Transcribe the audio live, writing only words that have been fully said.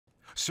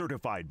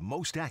Certified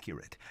most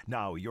accurate.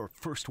 Now your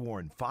First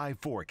Warn 5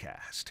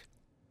 forecast.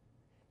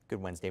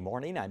 Good Wednesday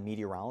morning. I'm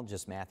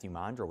meteorologist Mathieu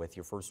Mondro with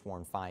your First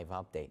Warn 5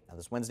 update. Now,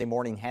 this Wednesday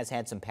morning has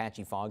had some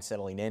patchy fog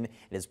settling in. It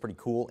is pretty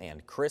cool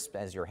and crisp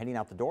as you're heading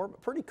out the door,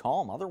 but pretty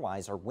calm.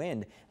 Otherwise, our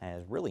wind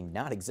is really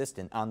not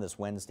existent on this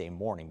Wednesday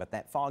morning. But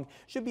that fog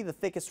should be the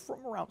thickest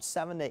from around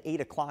 7 to 8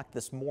 o'clock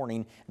this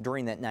morning.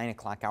 During that 9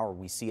 o'clock hour,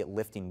 we see it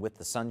lifting with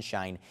the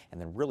sunshine, and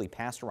then really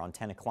past around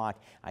 10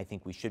 o'clock, I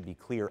think we should be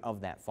clear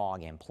of that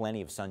fog and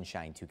plenty of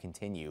sunshine to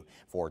continue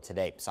for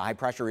today. So high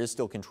pressure is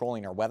still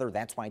controlling our weather.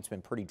 That's why it's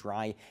been pretty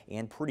dry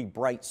and pretty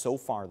bright so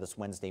far this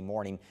Wednesday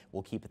morning.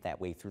 We'll keep it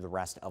that way through the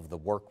rest of the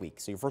work week.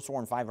 So your First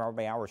Warn 5 hour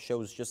by hour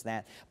shows just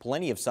that.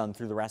 Plenty of sun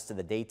through the rest of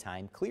the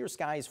daytime. Clear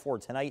skies for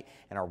tonight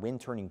and our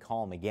wind turning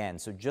calm again.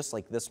 So just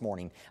like this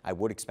morning, I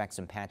would expect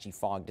some patchy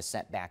fog to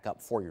set back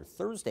up for your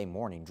Thursday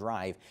morning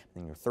drive.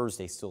 And your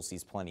Thursday still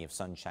sees plenty of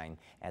sunshine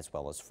as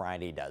well as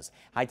Friday does.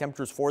 High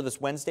temperatures for this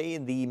Wednesday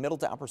in the middle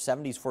to upper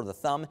 70s for the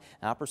Thumb,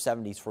 upper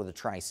 70s for the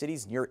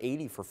Tri-Cities, near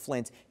 80 for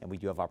Flint, and we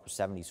do have upper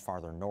 70s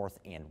farther north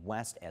and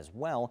west as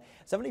well.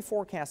 70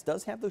 forecast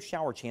does have those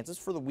shower chances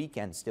for the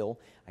weekend still.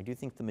 I do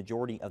think the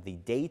majority of the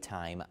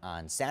daytime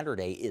on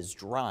Saturday is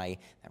dry.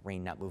 That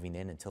rain not moving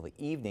in until the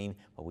evening,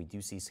 but we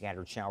do see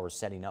scattered showers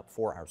setting up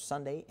for our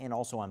Sunday and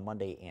also on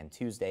Monday and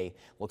Tuesday.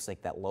 Looks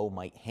like that low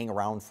might hang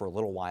around for a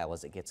little while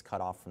as it gets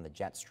cut off from the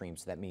jet stream,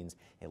 so that means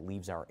it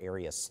leaves our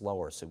area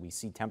slower. So we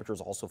see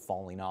temperatures also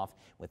falling off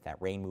with that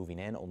rain moving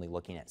in, only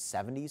looking at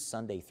 70s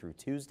Sunday through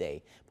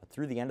Tuesday. But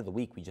through the end of the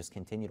week, we just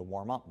continue to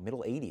warm up,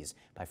 middle 80s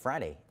by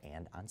Friday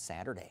and on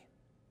Saturday.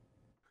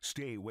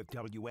 Stay with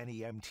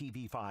WNEM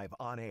TV5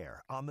 on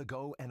air, on the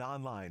go, and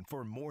online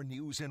for more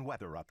news and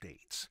weather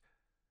updates.